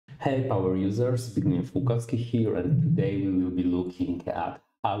Hey power users, Zbigniew Lukowski here, and today we will be looking at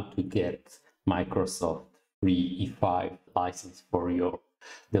how to get Microsoft free E5 license for your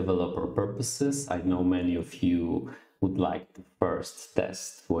developer purposes. I know many of you would like to first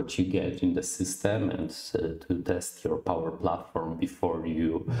test what you get in the system and to test your Power Platform before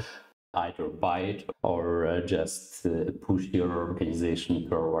you either buy it or just push your organization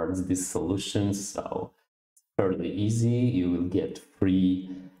towards these solutions. So fairly easy. You will get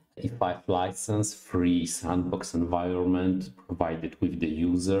free E5 license, free sandbox environment provided with the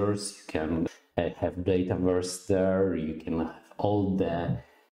users. You can have Dataverse there. You can have all the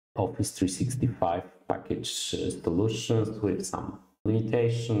Office 365 package solutions with some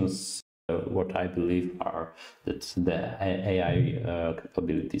limitations. What I believe are that the AI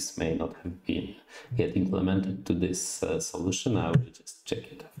capabilities may not have been yet implemented to this solution. I will just check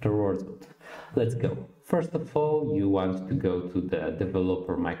it afterwards. But let's go. First of all, you want to go to the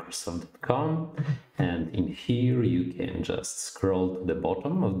developer.microsoft.com, and in here you can just scroll to the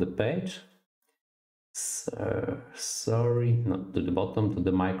bottom of the page. Sorry, not to the bottom, to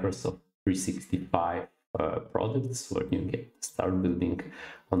the Microsoft 365 products, where you get start building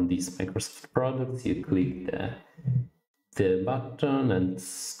on these Microsoft products. You click the button and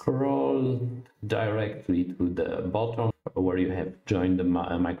scroll directly to the bottom where you have joined the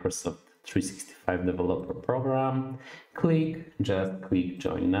Microsoft 365 developer program. Just click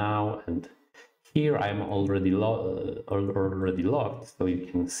join now, and here I'm already logged, so you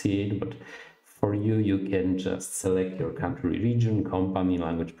can see it, but for you, you can just select your country, region, company,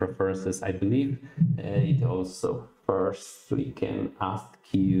 language preferences. I believe it also firstly can ask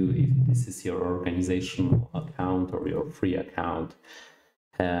you if this is your organizational account or your free account.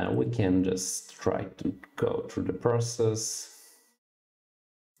 We can just try to go through the process.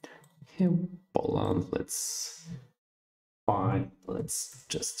 Here, Poland, let's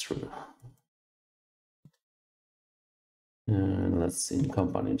just through. Let's in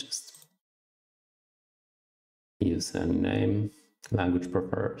company just use any name. Language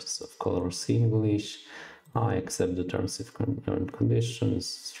prefers, of course, English. I accept the terms and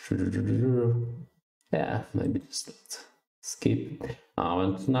conditions. Yeah, maybe just let's skip.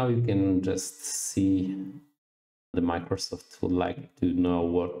 And now you can just see the Microsoft would like to know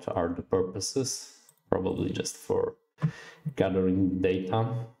what are the purposes, probably just for gathering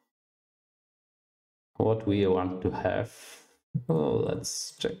data. What we want to have. Oh,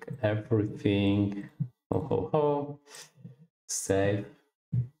 let's check everything. Save.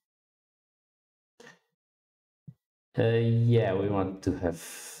 Yeah, we want to have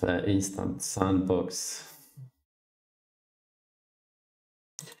instant sandbox.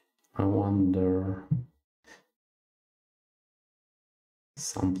 I wonder.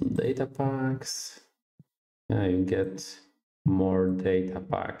 Sample data packs. Yeah, you get more data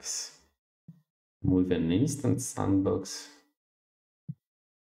packs with an instant sandbox.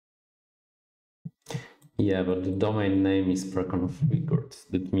 Yeah, but the domain name is pre-configured.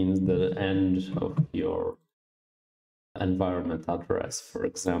 That means the end of your environment address. For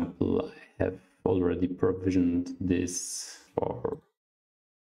example, I have already provisioned this for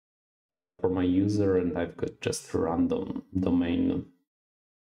my user, and I've got just a random domain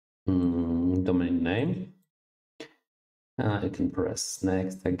name. I can press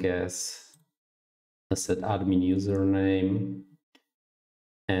next, I guess. I set admin username.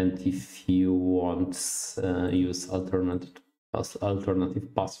 And if you want use alternative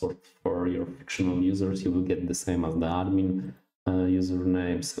password for your fictional users, you will get the same as the admin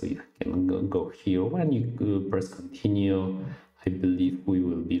username. So you can go here. When you press continue, I believe we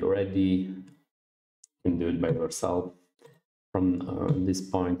will be ready. You can do it by yourself from this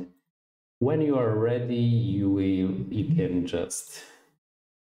point. When you are ready, you will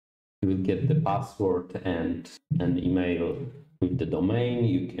get the password and an email with the domain.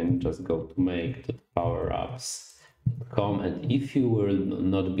 You can just go to make.powerapps.com, and if you will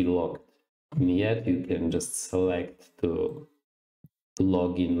not be logged in yet, you can just select to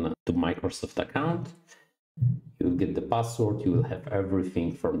log in to Microsoft account. You will get the password. You will have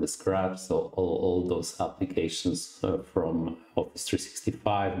everything from the scratch, so all those applications from Office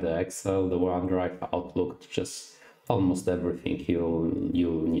 365, the Excel, the OneDrive, Outlook, just almost everything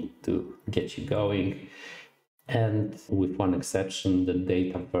you need to get you going. And with one exception, the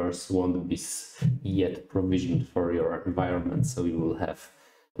Dataverse won't be yet provisioned for your environment. So you will have,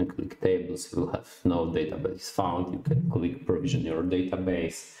 when you click tables, you will have no database found. You can click provision your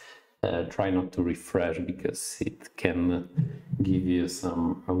database. Try not to refresh because it can give you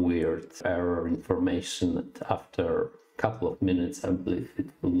some weird error information. And after a couple of minutes, I believe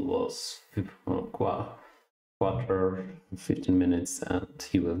it was quarter, 15 minutes, and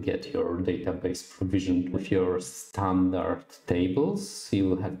you will get your database provisioned with your standard tables. You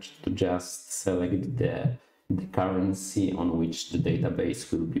will have to just select the currency on which the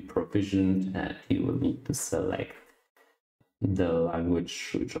database will be provisioned, and you will need to select the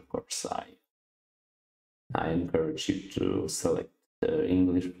language, which of course I encourage you to select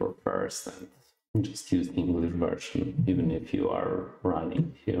English for first and just use English version. Even if you are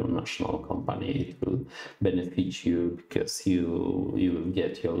running your national company, it will benefit you because you will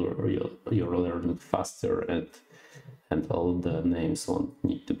get your learning faster, and all the names won't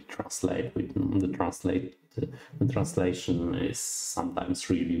need to be translated. The translation is sometimes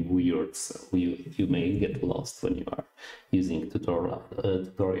really weird, so you may get lost when you are using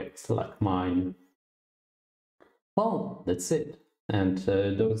tutorials like mine. Well, that's it. And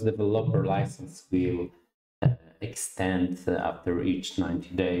those developer license will extend after each 90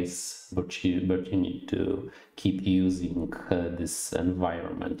 days, but you need to keep using this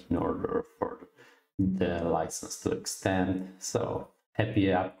environment in order for the license to extend. So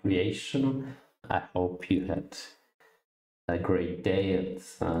happy app creation. I hope you had a great day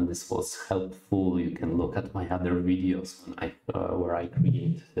and this was helpful. You can look at my other videos where I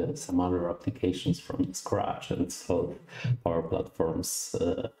create some other applications from scratch and solve Power Platform's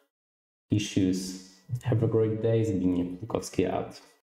issues. Have a great day. Zbigniew, Lukowski out.